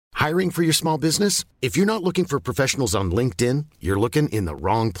Hiring for your small business? If you're not looking for professionals on LinkedIn, you're looking in the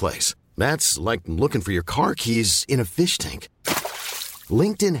wrong place. That's like looking for your car keys in a fish tank.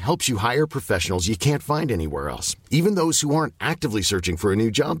 LinkedIn helps you hire professionals you can't find anywhere else, even those who aren't actively searching for a new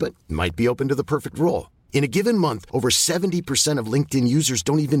job but might be open to the perfect role. In a given month, over 70% of LinkedIn users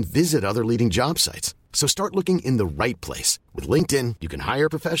don't even visit other leading job sites. So start looking in the right place. With LinkedIn, you can hire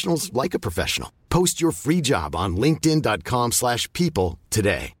professionals like a professional. Post your free job on linkedin.com/people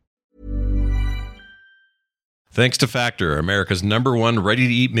today. Thanks to Factor, America's #1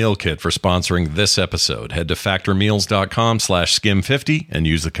 ready-to-eat meal kit, for sponsoring this episode. Head to factormeals.com/skim50 and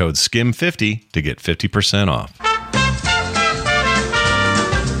use the code SKIM50 to get 50% off.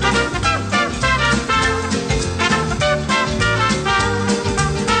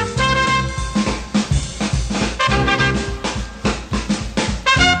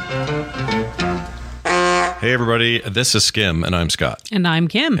 Hey everybody, this is Skim, and I'm Scott. And I'm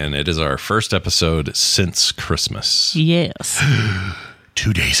Kim. And it is our first episode since Christmas. Yes.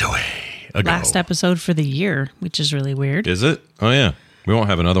 2 days ago. Last episode for the year, which is really weird. Is it? Oh yeah. We won't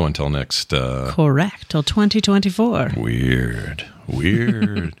have another one till next... Correct, till 2024. Weird.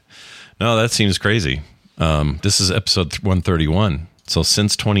 No, that seems crazy. This is episode 131. So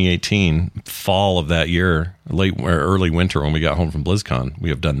since 2018, fall of that year, late or early winter when we got home from BlizzCon, we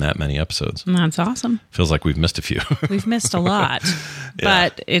have done that many episodes. That's awesome. Feels like we've missed a few. We've missed a lot,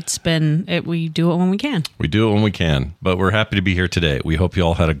 but we do it when we can. We do it when we can, but we're happy to be here today. We hope you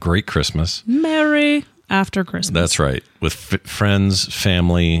all had a great Christmas. Merry after Christmas. That's right. With friends,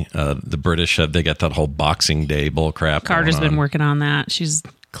 family, the British, they got that whole Boxing Day bull crap. Carter's been working on that. She's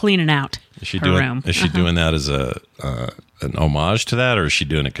cleaning out her room. Is she doing that as an homage to that, or is she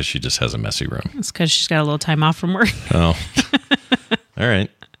doing it because she just has a messy room? It's because she's got a little time off from work. Oh, all right.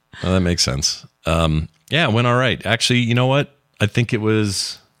 Well, that makes sense. Yeah, it went all right. Actually, you know what? I think it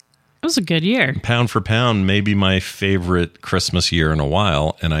was a good year. Pound for pound, maybe my favorite Christmas year in a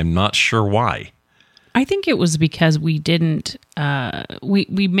while, and I'm not sure why. I think it was because we didn't, we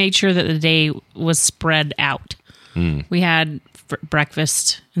made sure that the day was spread out. We had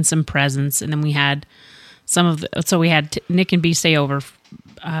breakfast and some presents, and then we had we had Nick and B stay over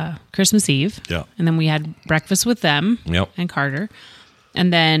Christmas Eve. Yeah. And then we had breakfast with them and Carter.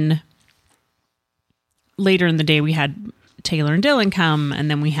 And then later in the day, we had Taylor and Dylan come, and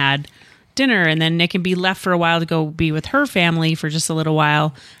then we had dinner, and then Nick and B left for a while to go be with her family for just a little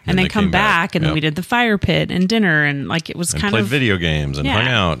while, and then come back, and then we did the fire pit and dinner, and like it was kind of... played video games and hung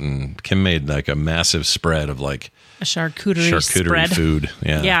out, and Kim made like a massive spread of like... a charcuterie spread. Food.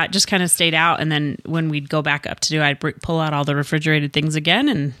 Yeah, it just kind of stayed out, and then when we'd go back up to do, I'd pull out all the refrigerated things again,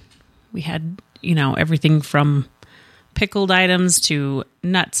 and we had, everything from pickled items to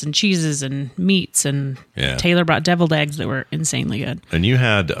nuts and cheeses and meats, and Taylor brought deviled eggs that were insanely good. And you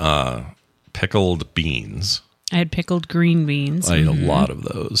had pickled beans. I had pickled green beans. I ate a lot of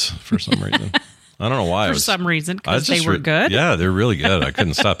those for some reason. I don't know why. For some reason, because they were good. Yeah, they're really good. I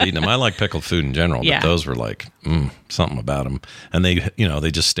couldn't stop eating them. I like pickled food in general, but those were like, something about them. And they,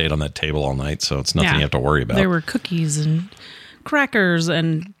 they just stayed on that table all night, so it's nothing you have to worry about. There were cookies and crackers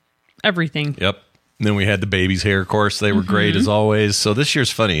and everything. Yep. And then we had the baby's hair, of course. They were great as always. So this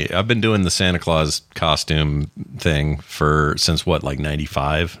year's funny. I've been doing the Santa Claus costume thing since what, like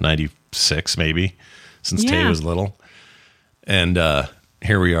 95, 96 maybe, since Tay was little. And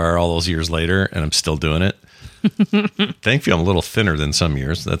here we are all those years later, and I'm still doing it. Thankfully, I'm a little thinner than some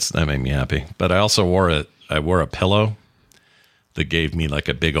years. That made me happy. But I also wore a pillow that gave me like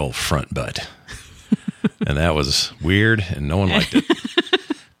a big old front butt. And that was weird, and no one liked it.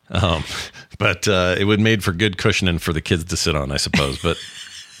 But it would made for good cushioning for the kids to sit on, I suppose. But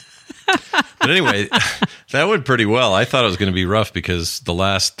anyway, that went pretty well. I thought it was going to be rough because the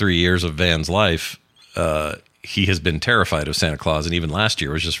last 3 years of Van's life, he has been terrified of Santa Claus, and even last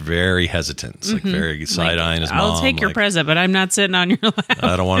year was just very hesitant. It's like very side-eyeing his mom. I'll take your present, but I'm not sitting on your lap.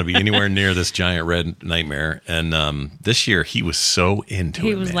 I don't want to be anywhere near this giant red nightmare. And this year, he was so into it.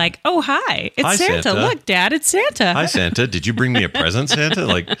 He was like, "Oh, hi, it's Santa. Look, Dad, it's Santa. Hi, Santa. Did you bring me a present, Santa?"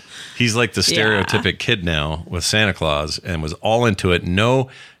 Like, he's like the stereotypic kid now with Santa Claus, and was all into it. No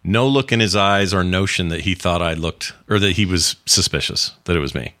look in his eyes or notion that he thought I looked, or that he was suspicious that it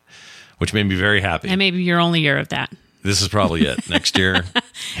was me. Which made me very happy. And maybe your only year of that. This is probably it. Next year,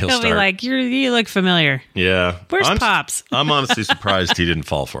 he'll start. Be like, you look familiar. Yeah. Where's Pops? I'm honestly surprised he didn't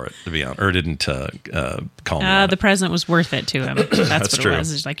fall for it, to be honest. Or didn't call me the present was worth it to him. That's what true. It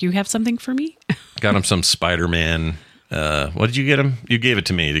was. It's like, you have something for me? Got him some Spider-Man. What did you get him? You gave it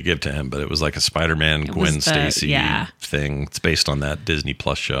to me to give to him, but it was like a Spider-Man Gwen Stacy thing. It's based on that Disney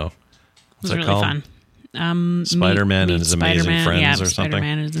Plus show. It was really fun. Spider-Man and His Amazing Friends or something.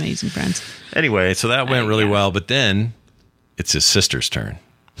 Spider-Man and His Amazing Friends. Anyway, so that went really well, but then it's his sister's turn.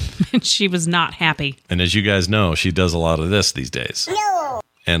 And she was not happy. And as you guys know, she does a lot of this these days. No.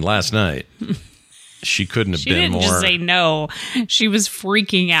 And last night, she couldn't have been more. She didn't just say no. She was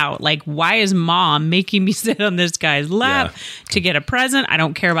freaking out. Like, why is mom making me sit on this guy's lap to get a present? I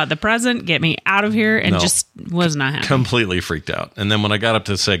don't care about the present. Get me out of here. And just was not happy. Completely freaked out. And then when I got up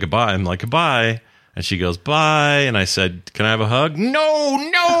to say goodbye, I'm like, goodbye. And she goes, bye. And I said, can I have a hug?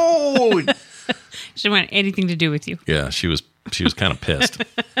 No. She didn't want anything to do with you. Yeah, she was kind of pissed.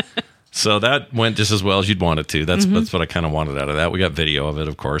 So that went just as well as you'd want it to. That's what I kind of wanted out of that. We got video of it,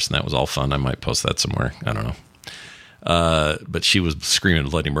 of course, and that was all fun. I might post that somewhere. I don't know. But she was screaming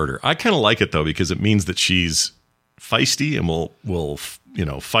bloody murder. I kind of like it, though, because it means that she's feisty and will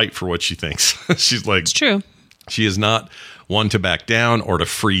fight for what she thinks. She's like... It's true. She is not one to back down or to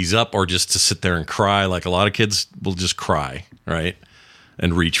freeze up or just to sit there and cry. Like a lot of kids will just cry, right?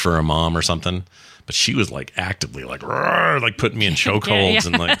 And reach for a mom or something. But she was like actively like putting me in chokeholds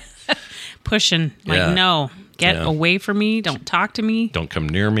and like pushing, like, no, get away from me. Don't talk to me. Don't come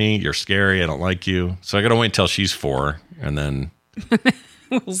near me. You're scary. I don't like you. So I got to wait until she's 4 and then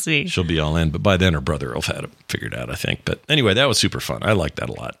we'll see. She'll be all in. But by then her brother will have had it figured out, I think. But anyway, that was super fun. I like that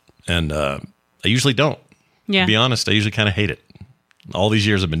a lot. And I usually don't. Yeah. To be honest, I usually kind of hate it. All these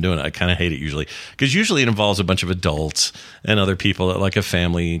years I've been doing it, I kind of hate it usually. Because usually it involves a bunch of adults and other people at like a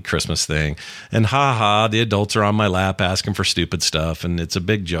family Christmas thing. And the adults are on my lap asking for stupid stuff. And it's a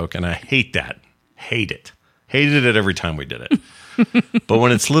big joke. And I hate that. Hate it. Hated it every time we did it. But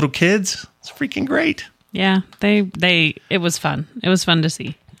when it's little kids, it's freaking great. Yeah, it was fun. It was fun to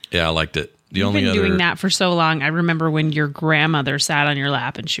see. Yeah, I liked it. You've been doing that for so long. I remember when your grandmother sat on your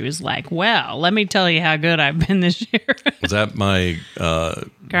lap and she was like, well, let me tell you how good I've been this year. Was that my...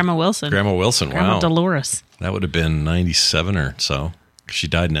 Grandma Wilson. Grandma Wilson, Grandma wow. Dolores. That would have been 97 or so. She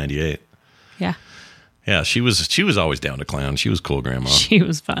died in 98. Yeah. Yeah, she was always down to clown. She was cool, Grandma. She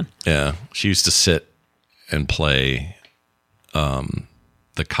was fun. Yeah. She used to sit and play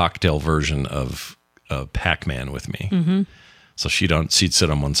the cocktail version of Pac-Man with me. Mm-hmm. So she'd sit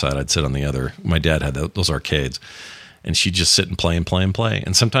on one side, I'd sit on the other. My dad had those arcades, and she'd just sit and play and play and play.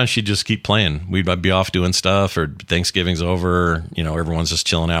 And sometimes she'd just keep playing. We'd be off doing stuff, or Thanksgiving's over. Everyone's just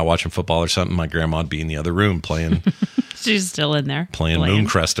chilling out, watching football or something. My grandma'd be in the other room playing. She's still in there playing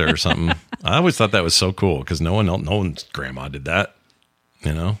Mooncresta or something. I always thought that was so cool because no one's grandma did that.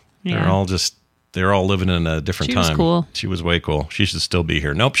 Yeah. They're all living in a different time. She was cool. She was way cool. She should still be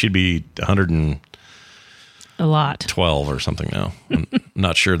here. Nope, she'd be 100 and a lot 12 or something now. I'm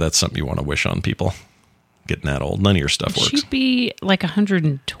not sure that's something you want to wish on people. Getting that old. None of your stuff works. She'd be like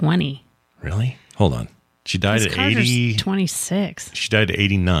 120. Really? Hold on. She died at 80. 26. She died at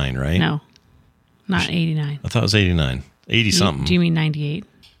 89, right? No, not 89. I thought it was 89. 80 something. Do you mean 98?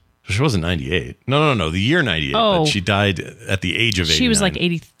 She wasn't 98. No. The year 98. Oh. But she died at the age of 89. She was like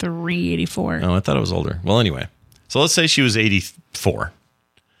 83, 84. Oh, I thought it was older. Well, anyway. So let's say she was 84.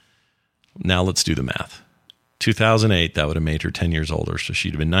 Now let's do the math. 2008, that would have made her 10 years older, so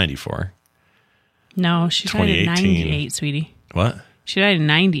she'd have been 94. No, she died at 98, sweetie. What? She died in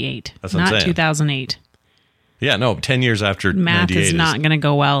 98, that's what I'm saying. 2008. Yeah, no, 10 years after math 98 is not going to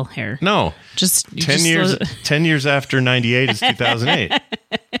go well here. No. 10 years after 98 is 2008.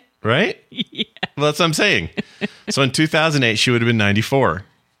 Right? Yeah. Well, that's what I'm saying. So in 2008, she would have been 94.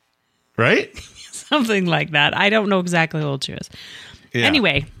 Right? Something like that. I don't know exactly how old she was. Yeah.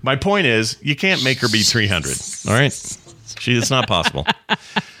 Anyway. My point is, you can't make her be 300. All right? It's not possible.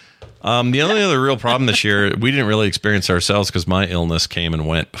 The only other real problem this year, we didn't really experience ourselves because my illness came and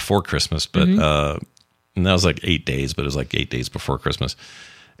went before Christmas. But and that was like 8 days, but it was like 8 days before Christmas.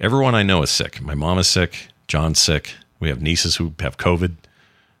 Everyone I know is sick. My mom is sick. John's sick. We have nieces who have COVID.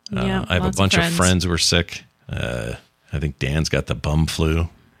 I have a bunch of friends who are sick. I think Dan's got the bum flu.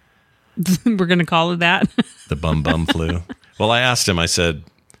 We're going to call it that? The bum flu. Well, I asked him, I said,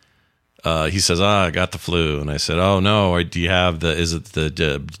 he says, I got the flu. And I said, oh, no, do you have is it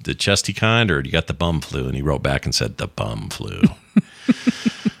the chesty kind or do you got the bum flu? And he wrote back and said, the bum flu.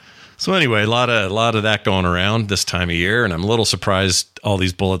 So anyway, a lot of that going around this time of year. And I'm a little surprised all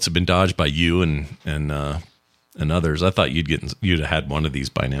these bullets have been dodged by you and others. I thought you'd have had one of these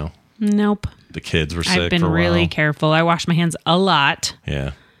by now. Nope. The kids were sick. I've been really careful. I wash my hands a lot.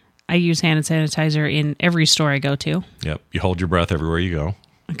 Yeah. I use hand sanitizer in every store I go to. Yep. You hold your breath everywhere you go.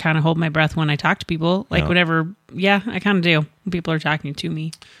 I kind of hold my breath when I talk to people. Like whatever. Yeah, I kind of do. When people are talking to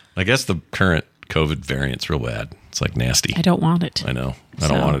me. I guess the current COVID variant's real bad. It's like nasty. I don't want it. I know. I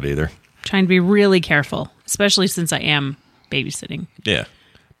don't want it either. Trying to be really careful, especially since I am babysitting. Yeah.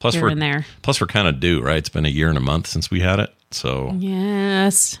 Plus here and there. Plus we're kind of due, right? It's been a year and a month since we had it. So,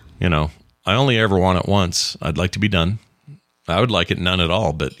 yes. You know, I only ever want it once. I'd like to be done. I would like it none at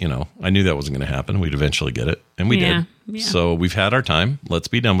all, but, you know, I knew that wasn't going to happen. We'd eventually get it, and we did. Yeah. So we've had our time. Let's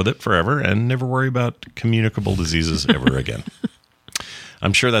be done with it forever and never worry about communicable diseases ever again.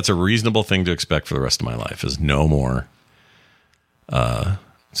 I'm sure that's a reasonable thing to expect for the rest of my life, is no more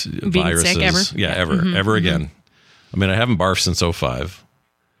viruses. Sick ever? Yeah, ever again. I mean, I haven't barfed since 2005.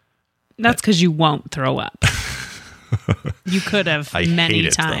 That's because you won't throw up. You could have many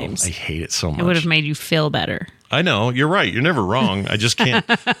times. Though. I hate it so much. It would have made you feel better. I know. You're right. You're never wrong. I just can't.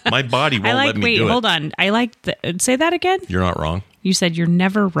 My body won't let me do it. Wait, hold on. Say that again. You're not wrong. You said you're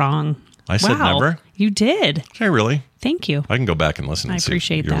never wrong. I said never? You did. Okay, really? Thank you. I can go back and listen and see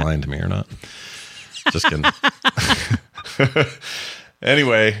if you're lying to me or not. Just kidding.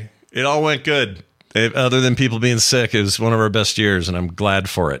 Anyway, it all went good. Other than people being sick, it was one of our best years, and I'm glad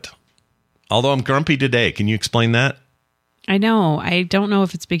for it. Although I'm grumpy today. Can you explain that? I know. I don't know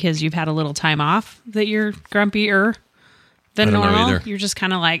if it's because you've had a little time off that you're grumpier than normal. You're just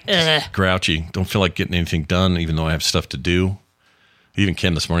kind of like, ugh. Grouchy. Don't feel like getting anything done, even though I have stuff to do. Even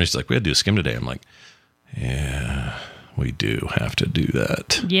Kim this morning, she's like, we had to do a skim today. I'm like, yeah, we do have to do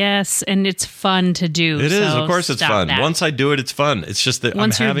that. Yes, and it's fun to do. It is. Of course it's fun. That. Once I do it, it's fun. It's just that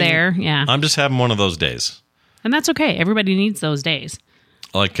once you're there, yeah. I'm just having one of those days. And that's okay. Everybody needs those days.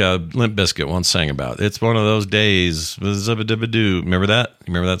 Like Limp Bizkit once sang about. It's one of those days. Remember that?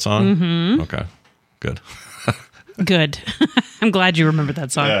 You remember that song? Mm-hmm. Okay, good. Good. I'm glad you remembered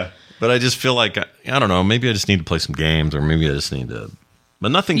that song. Yeah. But I just feel like, I don't know, maybe I just need to play some games, or maybe I just need to,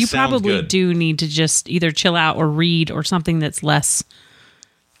 but nothing sounds good. You probably do need to just either chill out or read, or something that's less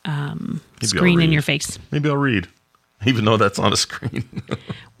screen in your face. Maybe I'll read, even though that's on a screen.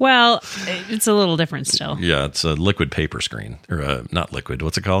 Well, it's a little different still. Yeah, it's a liquid paper screen, or not liquid.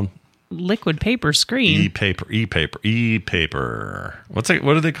 What's it called? Liquid paper screen. E-paper. What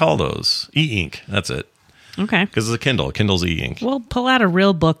do they call those? E-ink. That's it. Okay. Because it's a Kindle. Kindle's e-ink. Well, pull out a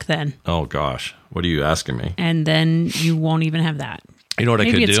real book then. Oh, gosh. What are you asking me? And then you won't even have that. You know what I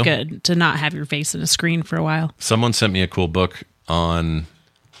could do? Maybe it's good to not have your face in a screen for a while. Someone sent me a cool book on,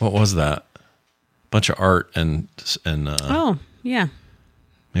 what was that? Bunch of art and oh, yeah.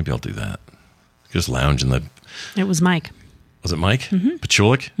 Maybe I'll do that. Just lounge in the... It was Mike. Was it Mike? Mm-hmm.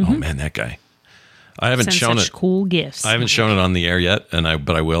 Pachulik? Mm-hmm. Oh, man, that guy. I haven't shown it. Cool gifts. I haven't shown it on the air yet,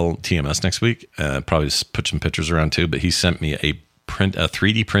 but I will TMS next week. Probably just put some pictures around too. But he sent me a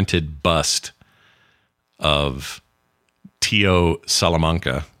 3D printed bust of Tio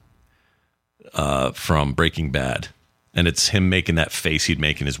Salamanca from Breaking Bad, and it's him making that face he'd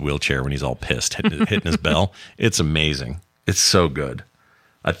make in his wheelchair when he's all pissed, hitting his bell. It's amazing. It's so good.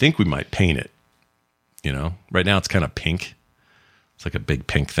 I think we might paint it. You know, right now it's kind of pink. It's like a big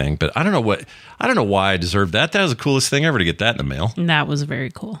pink thing, but I don't know why I deserved that. That was the coolest thing ever to get that in the mail. That was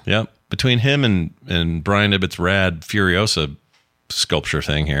very cool. Yep. Between him and Brian Ibbott's rad Furiosa sculpture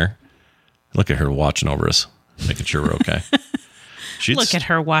thing here. Look at her watching over us, making sure we're okay. Look at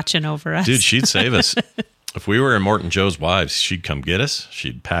her watching over us. Dude, she'd save us. If we were in Morton Joe's Wives, she'd come get us.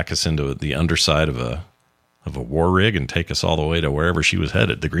 She'd pack us into the underside of a war rig and take us all the way to wherever she was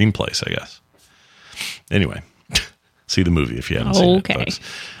headed, the green place, I guess. Anyway. See the movie if you haven't seen it.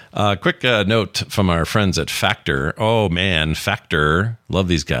 Okay. Quick note from our friends at Factor. Oh, man, Factor. Love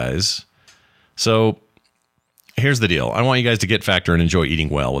these guys. So here's the deal. I want you guys to get Factor and enjoy eating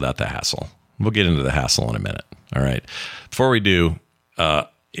well without the hassle. We'll get into the hassle in a minute. All right. Before we do,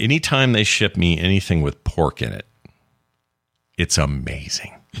 anytime they ship me anything with pork in it, it's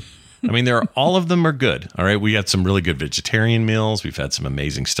amazing. I mean, all of them are good. All right. We had some really good vegetarian meals. We've had some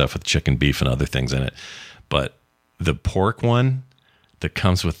amazing stuff with chicken, beef, and other things in it. But the pork one that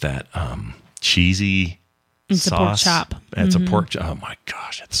comes with that cheesy it's sauce. A pork chop. It's a pork chop. Oh my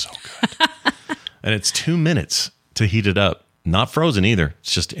gosh, it's so good. And it's 2 minutes to heat it up. Not frozen either.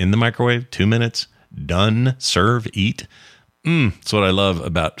 It's just in the microwave, 2 minutes, done, serve, eat. That's what I love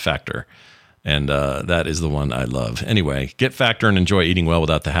about Factor. And that is the one I love. Anyway, get Factor and enjoy eating well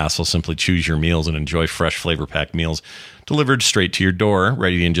without the hassle. Simply choose your meals and enjoy fresh, flavor-packed meals delivered straight to your door,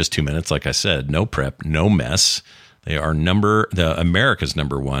 ready in just 2 minutes. Like I said, no prep, no mess. They are America's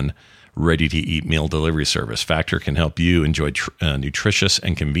 #1 ready-to-eat meal delivery service. Factor can help you enjoy nutritious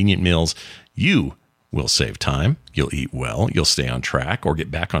and convenient meals. You will save time. You'll eat well. You'll stay on track or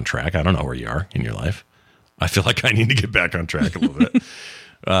get back on track. I don't know where you are in your life. I feel like I need to get back on track a little bit.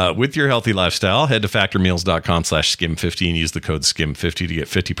 With your healthy lifestyle, head to factormeals.com/skim50 and use the code SKIM50 to get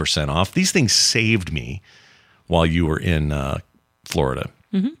 50% off. These things saved me while you were in Florida.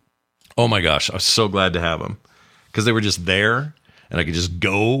 Mm-hmm. Oh my gosh, I was so glad to have them because they were just there and I could just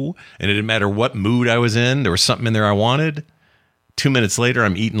go, and it didn't matter what mood I was in. There was something in there I wanted. 2 minutes later,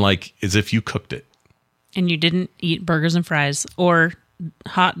 I'm eating like as if you cooked it. And you didn't eat burgers and fries or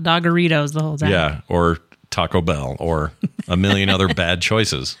hot dogaritos the whole time. Yeah, or Taco Bell or a million other bad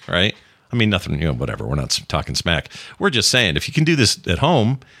choices, right? I mean, nothing, whatever. We're not talking smack. We're just saying, if you can do this at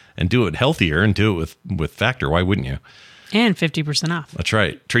home and do it healthier and do it with Factor, why wouldn't you? And 50% off. That's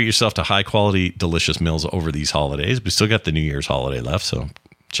right. Treat yourself to high-quality, delicious meals over these holidays. We still got the New Year's holiday left, so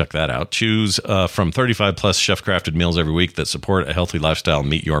check that out. Choose from 35-plus chef-crafted meals every week that support a healthy lifestyle and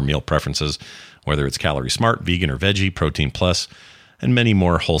meet your meal preferences, whether it's calorie smart, vegan or veggie, protein plus, and many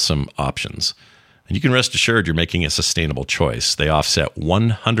more wholesome options. And you can rest assured you're making a sustainable choice. They offset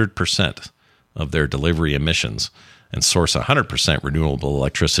 100% of their delivery emissions and source 100% renewable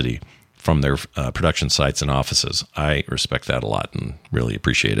electricity from their production sites and offices. I respect that a lot and really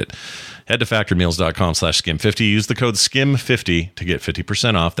appreciate it. Head to factormeals.com/skim50. Use the code SKIM50 to get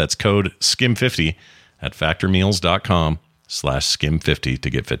 50% off. That's code SKIM50 at factormeals.com/skim50 to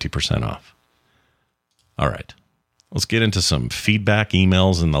get 50% off. All right. Let's get into some feedback,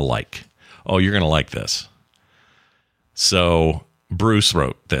 emails, and the like. Oh, you're going to like this. So Bruce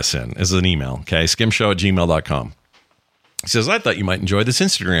wrote this in as an email. Okay. skimshow@gmail.com. He says, I thought you might enjoy this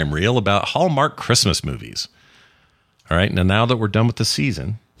Instagram reel about Hallmark Christmas movies. All right. Now that we're done with the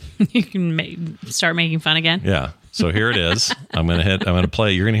season, you can start making fun again. Yeah. So here it is. I'm going to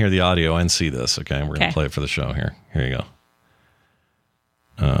play. You're going to hear the audio and see this. Okay. We're going to play it for the show here. Here you go.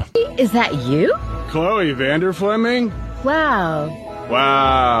 Is that you? Chloe Vander Fleming? Wow.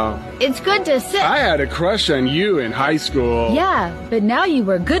 Wow. It's good to see. I had a crush on you in high school. Yeah, but now you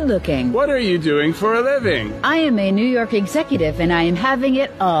were good looking. What are you doing for a living? I am a New York executive and I am having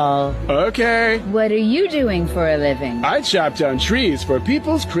it all. Okay. What are you doing for a living? I chop down trees for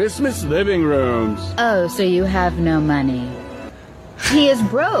people's Christmas living rooms. Oh, so you have no money. He is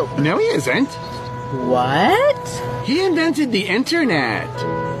broke. No, he isn't. What? He invented the internet.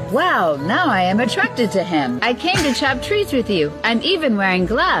 Wow, now I am attracted to him. I came to chop trees with you. I'm even wearing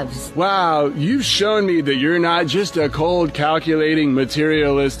gloves. Wow, you've shown me that you're not just a cold, calculating,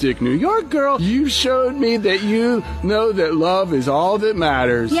 materialistic New York girl. You've showed me that you know that love is all that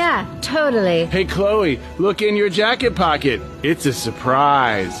matters. Yeah, totally. Hey, Chloe, look in your jacket pocket. It's a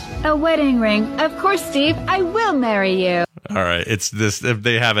surprise. A wedding ring. Of course, Steve, I will marry you. All right. It's this.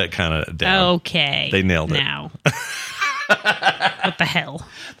 They have it kind of down. Okay. They nailed it. Now. What the hell?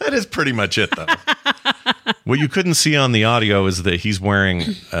 That is pretty much it, though. What you couldn't see on the audio is that he's wearing,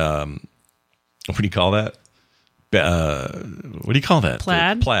 what do you call that? What do you call that?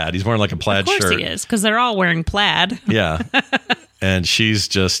 Plaid? Plaid. He's wearing like a plaid shirt. Of course he is, because they're all wearing plaid. Yeah. And she's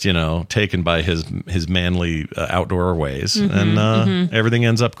just, taken by his manly outdoor ways. Mm-hmm, and everything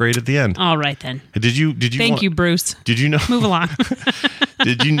ends up great at the end. All right, then. Did you? Thank you, Bruce. Did you know? Move along.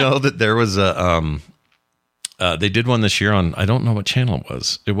 Did you know that there was a... they did one this year on, I don't know what channel it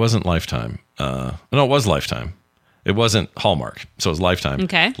was. It wasn't Lifetime. No, it was Lifetime. It wasn't Hallmark. So it was Lifetime.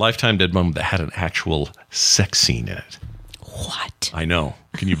 Okay. Lifetime did one that had an actual sex scene in it. What? I know.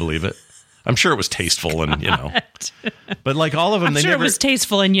 Can you believe it? I'm sure it was tasteful and, But like all of them, it was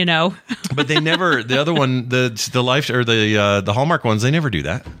tasteful and, But they never, the other one, the Life or the Hallmark ones, they never do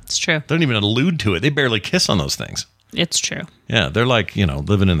that. It's true. They don't even allude to it. They barely kiss on those things. It's true. Yeah. They're like,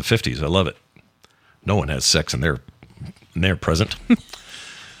 living in the 50s. I love it. No one has sex in their present.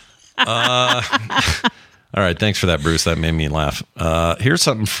 All right. Thanks for that, Bruce. That made me laugh. Here's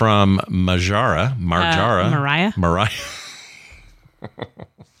something from Mariah.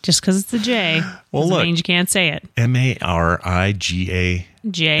 Just because it's a J doesn't mean you can't say it. Mariga.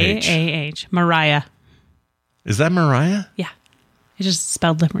 J-A-H. Mariah. Is that Mariah? Yeah. It's just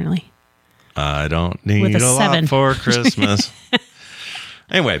spelled differently. I don't need a lot for Christmas.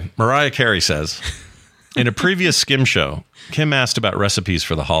 Anyway, Mariah Carey says, in a previous Skim show, Kim asked about recipes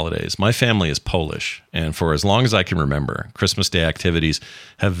for the holidays. My family is Polish, and for as long as I can remember, Christmas Day activities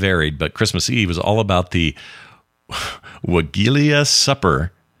have varied, but Christmas Eve is all about the Wigilia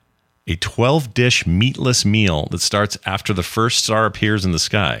Supper, a 12-dish meatless meal that starts after the first star appears in the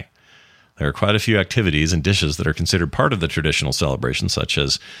sky. There are quite a few activities and dishes that are considered part of the traditional celebration, such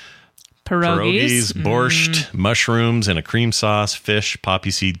as pierogies, borscht, mushrooms, and a cream sauce, fish,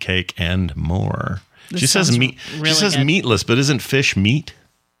 poppy seed cake, and more. She says meatless, but isn't fish meat?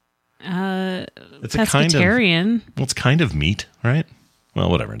 It's pescatarian. It's kind of meat, right?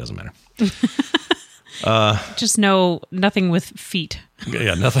 Well, whatever. It doesn't matter. Just nothing with feet.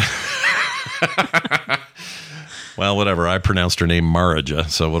 Yeah, nothing. Well, whatever. I pronounced her name Maraja,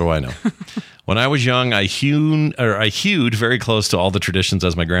 so what do I know? When I was young, I hewed very close to all the traditions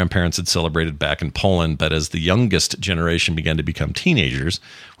as my grandparents had celebrated back in Poland. But as the youngest generation began to become teenagers,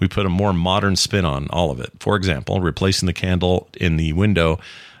 we put a more modern spin on all of it. For example, replacing the candle in the window,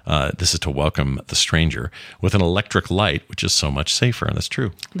 this is to welcome the stranger, with an electric light, which is so much safer. And that's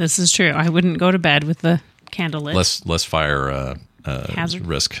true. This is true. I wouldn't go to bed with the candle lit. Less fire hazard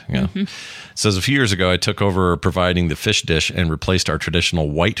risk. Yeah. It says a few years ago, I took over providing the fish dish and replaced our traditional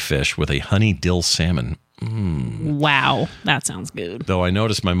white fish with a honey dill salmon. Wow, that sounds good. Though I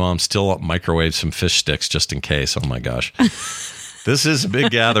noticed my mom still microwaves some fish sticks just in case. Oh my gosh. This is a big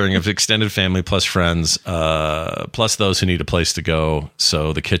gathering of extended family plus friends, plus those who need a place to go,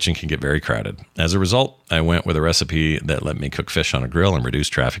 so the kitchen can get very crowded. As a result, I went with a recipe that let me cook fish on a grill and reduce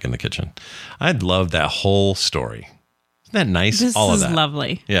traffic in the kitchen. I'd love that whole story. Isn't that nice? This All of is that.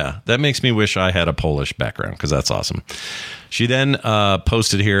 lovely. Yeah, that makes me wish I had a Polish background because that's awesome. She then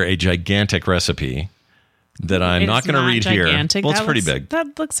posted here a gigantic recipe that I'm not going to read gigantic. here. Well, it's That pretty looks- big.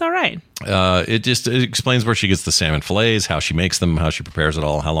 That looks all right. It explains where she gets the salmon fillets, how she makes them, how she prepares it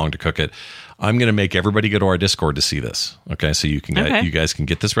all, how long to cook it. I'm going to make everybody go to our Discord to see this. Okay, so you guys can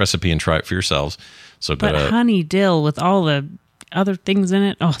get this recipe and try it for yourselves. So go But to honey dill with all the other things in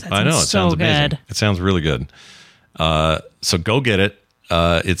it. Oh, that I know it sounds so sounds amazing. good. It sounds really good. So go get it.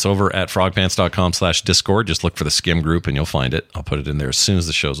 It's over at frogpants.com/Discord. Just look for the SKIM group and you'll find it. I'll put it in there as soon as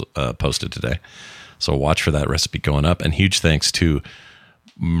the show's posted today. So watch for that recipe going up. And huge thanks to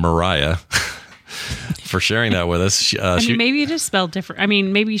Mariah for sharing that with us. Maybe it is spelled different. I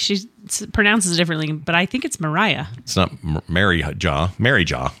mean, maybe she pronounces it differently, but I think it's Mariah. It's not Mary Jaw.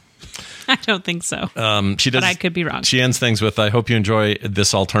 I don't think so. She does, but I could be wrong. She ends things with, I hope you enjoy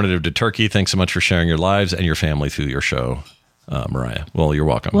this alternative to turkey. Thanks so much for sharing your lives and your family through your show, Mariah. Well, you're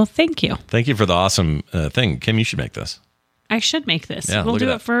welcome. Well, thank you. Thank you for the awesome thing. Kim, you should make this. I should make this. Yeah, we'll look at do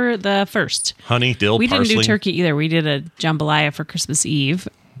that. it for the first. Honey, dill, We parsley. didn't do turkey either. We did a jambalaya for Christmas Eve.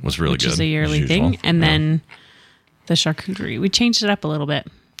 Was really which good. is a yearly as thing. usual. And then the charcuterie. We changed it up a little bit.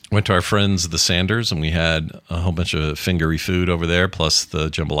 Went to our friends, the Sanders, and we had a whole bunch of fingery food over there, plus the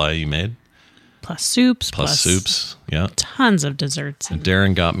jambalaya you made. Plus soups. Plus soups. Yeah. Tons of desserts. And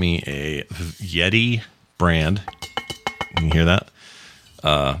Darren got me a Yeti brand. Can you hear that?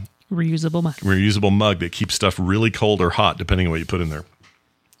 Reusable mug. Reusable mug that keeps stuff really cold or hot, depending on what you put in there.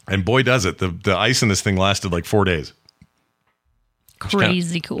 And boy, does it. The ice in this thing lasted like 4 days.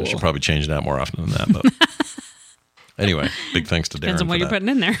 Crazy cool. I should probably change that more often than that. But anyway, big thanks to Darren. Depends on what for you're that. putting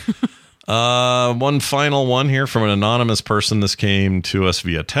in there. One final one here from an anonymous person. This came to us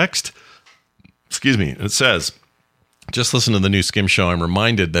via text. Excuse me. It says, just listen to the new SKIM show. I'm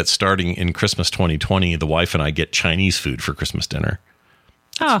reminded that starting in Christmas 2020, the wife and I get Chinese food for Christmas dinner.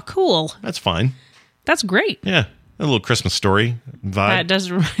 Oh, cool. That's fine. That's great. Yeah. A little Christmas story vibe. That does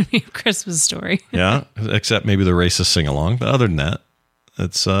remind me of Christmas Story. Yeah. Except maybe the racist sing along. But other than that,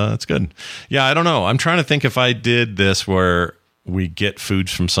 it's good. Yeah. I don't know. I'm trying to think if I did this where we get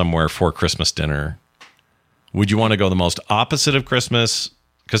foods from somewhere for Christmas dinner. Would you want to go the most opposite of Christmas?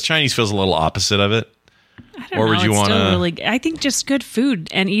 Because Chinese feels a little opposite of it. I don't know. Would you It's want still to? really, I think just good food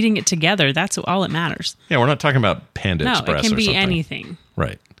and eating it together. That's all that matters. Yeah, we're not talking about Panda No, Express it can or be something. anything.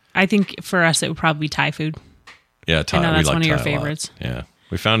 Right. I think for us, it would probably be Thai food. Yeah, Thai. I know we that's like one of your Thai a lot. favorites. Yeah,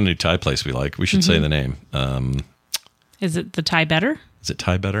 we found a new Thai place we like. We should say the name. Is it the Thai Better? Is it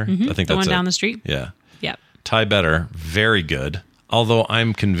Thai Better? I think The that's one it. down the street? Yeah, Yep. Thai Better, very good. Although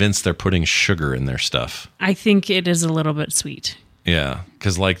I'm convinced they're putting sugar in their stuff. I think it is a little bit sweet. Yeah,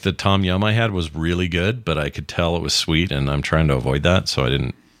 because like the Tom Yum I had was really good, but I could tell it was sweet, and I'm trying to avoid that. So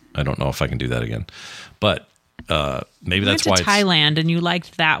I don't know if I can do that again. But maybe that's We why went to Thailand and you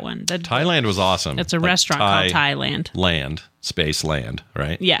liked that one. Thailand was awesome. It's a Like restaurant called Thailand. Land, space land,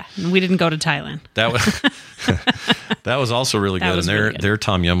 right? Yeah, and we didn't go to Thailand. That was that was also really That good. was And really good. their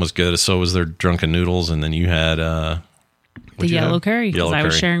Tom Yum was good. So was their drunken noodles. And then you had The what'd you yellow have? curry, because Yellow I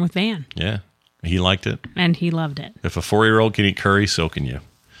was curry. sharing with Van, Yeah, he liked it. and he loved it. If a 4-year-old can eat curry, so can you.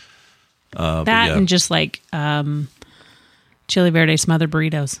 That yeah. and just like chili verde smothered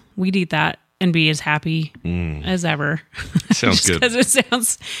burritos. We'd eat that and be as happy as ever. Sounds good.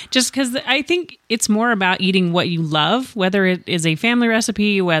 Because I think it's more about eating what you love, whether it is a family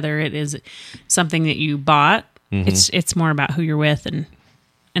recipe, whether it is something that you bought. It's more about who you're with and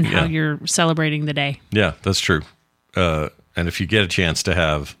how Yeah. you're celebrating the day. Yeah, that's true. And if you get a chance to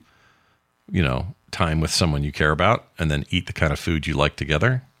have, time with someone you care about and then eat the kind of food you like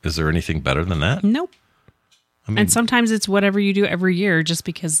together, is there anything better than that? Nope. I mean, And sometimes it's whatever you do every year just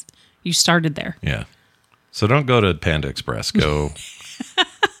because you started there. yeah. So don't go to Panda Express. Go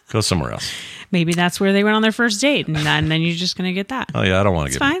somewhere else. Maybe that's where they went on their first date, and then you're just going to get that. Oh yeah, I don't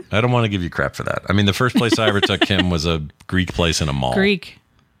want to give you crap for that. I mean, the first place I ever took Kim was a Greek place in a mall.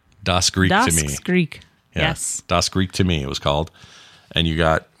 Das Greek to me. Das Greek. Yeah. Yes. Das Greek to me it was called. And we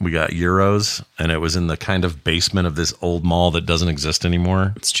got euros, and it was in the kind of basement of this old mall that doesn't exist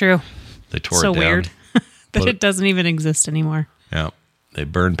anymore. It's true. They tore it so down. Weird that it doesn't even exist anymore. Yeah. They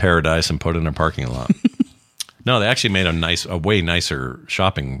burned Paradise and put it in a parking lot. No, they actually made a way nicer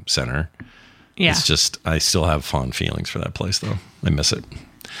shopping center. Yeah. It's just, I still have fond feelings for that place, though. I miss it.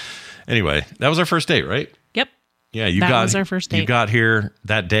 Anyway, that was our first date, right? Yep. Yeah, that was our first date. You got here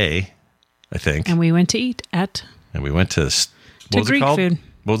that day, I think. And we went to eat at... And we went to what was Greek it called? food.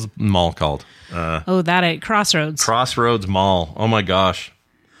 What was the mall called? Crossroads. Crossroads Mall. Oh, my gosh.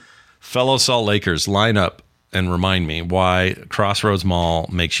 Fellow Salt Lakers, line up and remind me why Crossroads Mall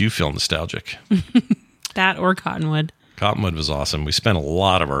makes you feel nostalgic. That or Cottonwood. Cottonwood was awesome. We spent a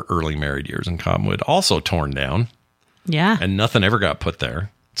lot of our early married years in Cottonwood. Also torn down. Yeah. And nothing ever got put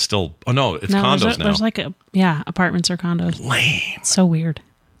there. It's still... Oh, no. It's condos now. There's apartments or condos. Lame. It's so weird.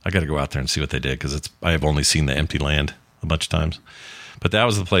 I got to go out there and see what they did because I have only seen the empty land a bunch of times. But that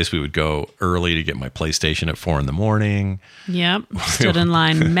was the place we would go early to get my PlayStation at 4 a.m. Yep. Stood in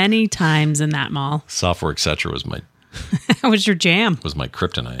line many times in that mall. Software Etc. was my... That was your jam. Was my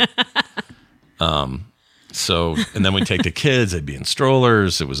kryptonite. And then we'd take the kids. They'd be in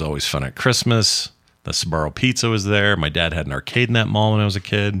strollers. It was always fun at Christmas. The Sbarro Pizza was there. My dad had an arcade in that mall when I was a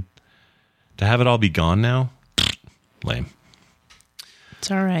kid. To have it all be gone now? Lame. It's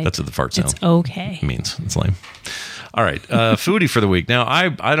all right. That's what the fart sound It's okay. means. It's lame. All right. Foodie for the week. Now,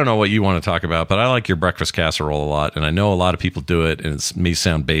 I don't know what you want to talk about, but I like your breakfast casserole a lot. And I know a lot of people do it, and it may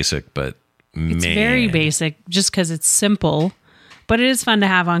sound basic, but It's very basic just because it's simple. But it is fun to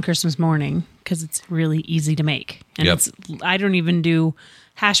have on Christmas morning because it's really easy to make. And I don't even do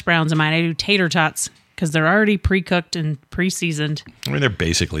hash browns in mine. I do tater tots because they're already pre-cooked and pre-seasoned. I mean, they're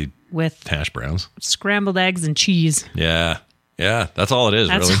basically with hash browns. Scrambled eggs and cheese. Yeah. Yeah. That's all it is,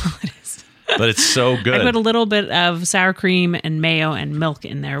 That's really. all it is. But it's so good. I put a little bit of sour cream and mayo and milk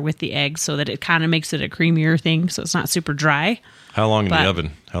in there with the eggs so that it kind of makes it a creamier thing so it's not super dry. How long in the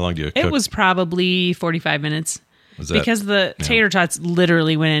oven? How long do you cook? It was probably 45 minutes. Because the tater tots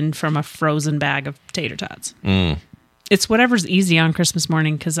literally went in from a frozen bag of tater tots. It's whatever's easy on Christmas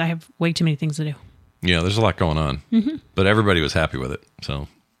morning because I have way too many things to do. Yeah, there's a lot going on. Mm-hmm. But everybody was happy with it. So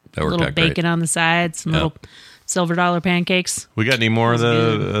that worked out great. Little bacon on the side, some little silver dollar pancakes. We got any more of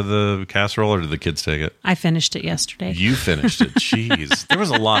the casserole, or did the kids take it? I finished it yesterday. You finished it? Jeez. There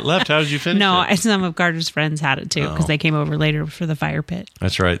was a lot left. How did you finish it? No, some of Carter's friends had it too because they came over later for the fire pit.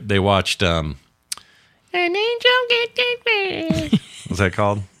 That's right. They watched... An angel get what's that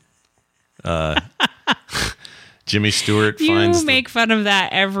called? Jimmy Stewart finds... You make fun of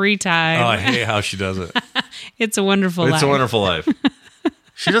that every time. Oh, I hate how she does it. It's a Wonderful Life. It's a Wonderful Life.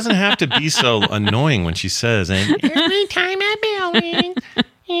 She doesn't have to be so annoying when she says, and every time I bell rings,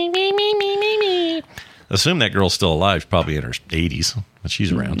 assume that girl's still alive. She's probably in her 80s, but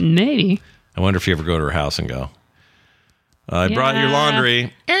she's around. Maybe. I wonder if you ever go to her house and go, I brought your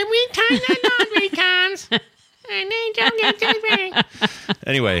laundry. Every time the laundry comes, an angel gets it.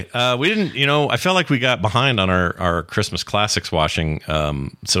 Anyway, we didn't, I felt like we got behind on our Christmas classics watching.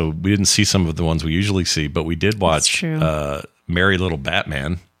 So we didn't see some of the ones we usually see, but we did watch Merry Little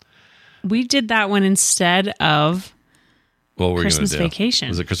Batman. We did that one instead of Christmas Vacation.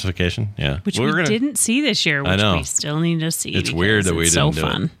 Was it Christmas Vacation? Yeah. Which we didn't see this year, which we still need to see. It's weird that we didn't do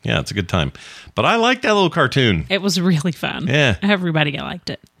it. Yeah, it's a good time. But I like that little cartoon. It was really fun. Yeah. Everybody liked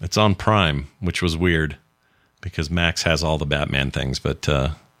it. It's on Prime, which was weird because Max has all the Batman things, but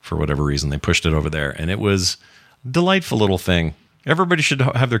for whatever reason, they pushed it over there. And it was a delightful little thing. Everybody should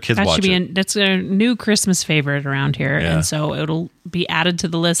have their kids watch it. That's a new Christmas favorite around here. Yeah. And so it'll be added to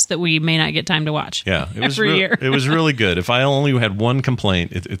the list that we may not get time to watch. Yeah. Every year. It was really good. If I only had one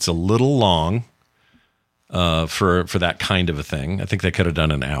complaint, it's a little long for that kind of a thing. I think they could have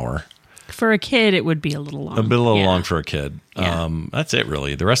done an hour. For a kid, it would be a little long. Long for a kid. Yeah. That's it,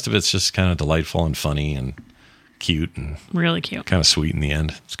 really. The rest of it's just kind of delightful and funny and cute and really cute. Kind of sweet in the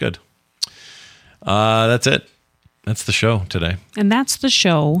end. It's good. That's it. That's the show today. And that's the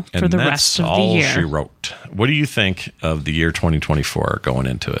show for the rest of the year. That's all she wrote. What do you think of the year 2024 going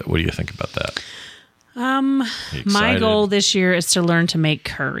into it? What do you think about that? My goal this year is to learn to make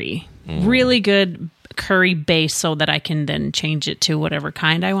curry. Really good curry base so that I can then change it to whatever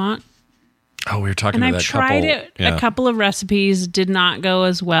kind I want. Oh, we were talking about that couple. And I've tried a couple of recipes, did not go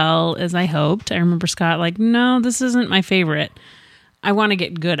as well as I hoped. I remember Scott like, no, this isn't my favorite. I want to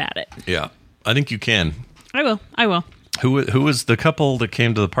get good at it. Yeah, I think you can. I will. Who was the couple that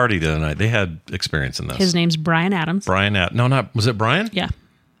came to the party the other night? They had experience in this. His name's Brian Adams. Was it Brian? Yeah.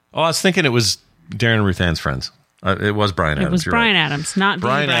 Oh, I was thinking it was Darren and Ruth Ann's friends. It was Brian Adams. It was Brian Adams, not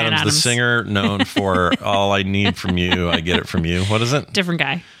Brian Adams, the singer known for All I Need From You, I Get It From You. What is it? Different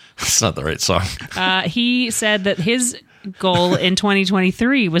guy. It's not the right song. He said that his goal in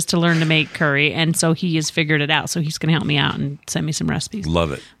 2023 was to learn to make curry, and so he has figured it out. So he's going to help me out and send me some recipes.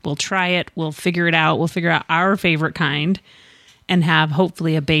 Love it. We'll try it. We'll figure it out. We'll figure out our favorite kind and have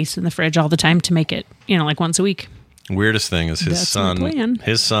hopefully a base in the fridge all the time to make it, like once a week. Weirdest thing is his That's my plan.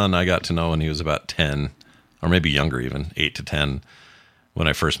 His son I got to know when he was about 10, or maybe younger even, 8 to 10, when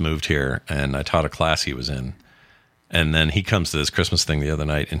I first moved here, and I taught a class he was in. And then he comes to this Christmas thing the other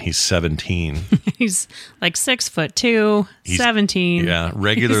night, and he's 17. He's like 6'2", 17. Yeah,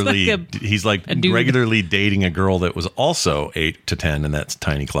 regularly. He's like a dude. Regularly dating a girl that was also 8 to 10 in that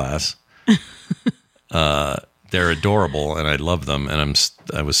tiny class. They're adorable, and I love them, and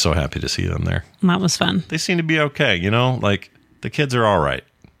I was so happy to see them there. That was fun. They seem to be okay, like the kids are all right.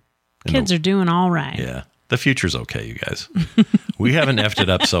 Kids are doing all right. Yeah, the future's okay, you guys. We haven't effed it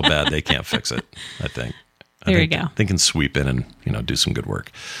up so bad they can't fix it. I think. There you go. They can sweep in and do some good work.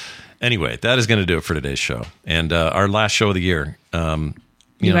 Anyway, that is going to do it for today's show, and our last show of the year. You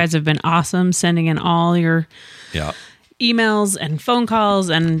guys have been awesome, sending in all your emails and phone calls,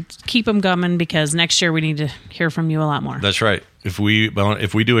 and keep them coming because next year we need to hear from you a lot more. That's right. If we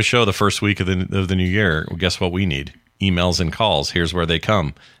do a show the first week of the new year, well, guess what we need? Emails and calls. Here's where they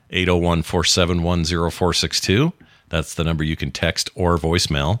come: 801-471-0462. That's the number you can text or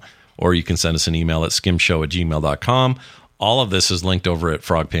voicemail. Or you can send us an email at skimshow@gmail.com. All of this is linked over at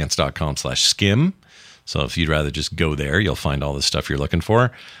frogpants.com/skim. So if you'd rather just go there, you'll find all the stuff you're looking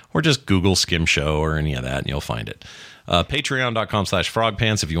for. Or just Google Skim Show or any of that, and you'll find it.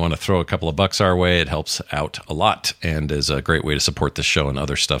 Patreon.com/frogpants. If you want to throw a couple of bucks our way, it helps out a lot and is a great way to support this show and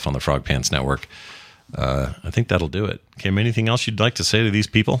other stuff on the Frog Pants Network. I think that'll do it. Kim, anything else you'd like to say to these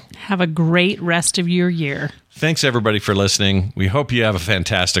people? Have a great rest of your year. Thanks, everybody, for listening. We hope you have a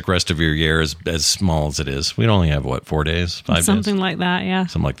fantastic rest of your year, as small as it is. We only have, 4 days? 5 days? Something like that, yeah.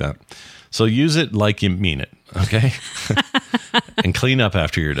 Something like that. So use it like you mean it, okay? And clean up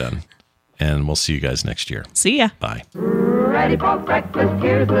after you're done. And we'll see you guys next year. See ya. Bye. Ready for breakfast,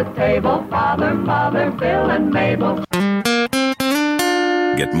 here's the table. Father, Mother, Bill, and Mabel.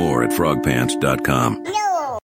 Get more at frogpants.com. No.